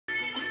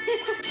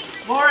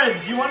Lauren,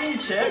 do you want any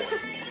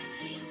chips?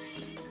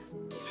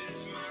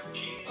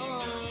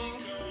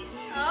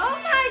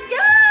 Oh my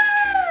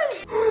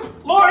gosh!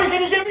 Lauren,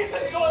 can you give me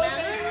some toilet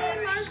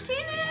paper?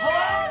 Martinez!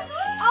 Hello?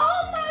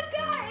 Oh my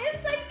god,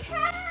 it's a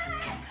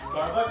cat!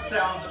 Starbucks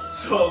sounds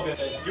so good.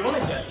 Do you want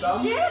to get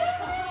some?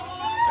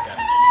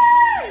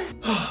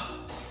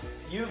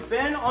 You've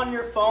been on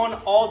your phone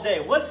all day.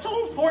 What's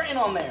so important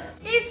on there?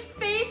 It's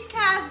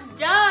FaceCast,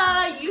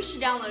 duh! You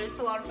should download it, it's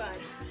a lot of fun.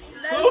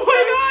 Oh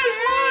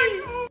my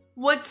gosh, look!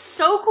 What's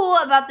so cool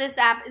about this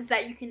app is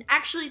that you can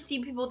actually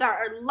see people that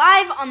are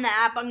live on the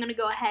app. I'm gonna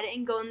go ahead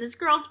and go in this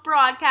girl's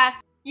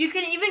broadcast. You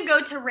can even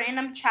go to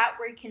random chat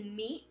where you can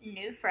meet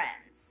new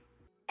friends.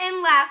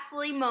 And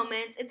lastly,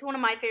 moments. It's one of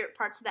my favorite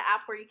parts of the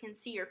app where you can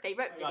see your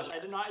favorite videos. Gosh, I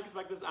did not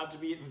expect this app to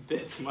be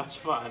this much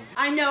fun.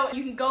 I know,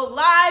 you can go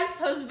live,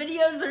 post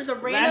videos, there's a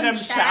random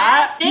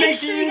chat. Make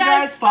sure you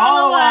guys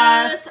follow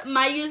us.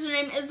 My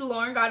username is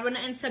Lauren Godwin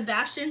and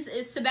Sebastian's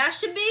is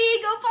Sebastian B.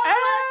 Go follow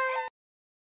us.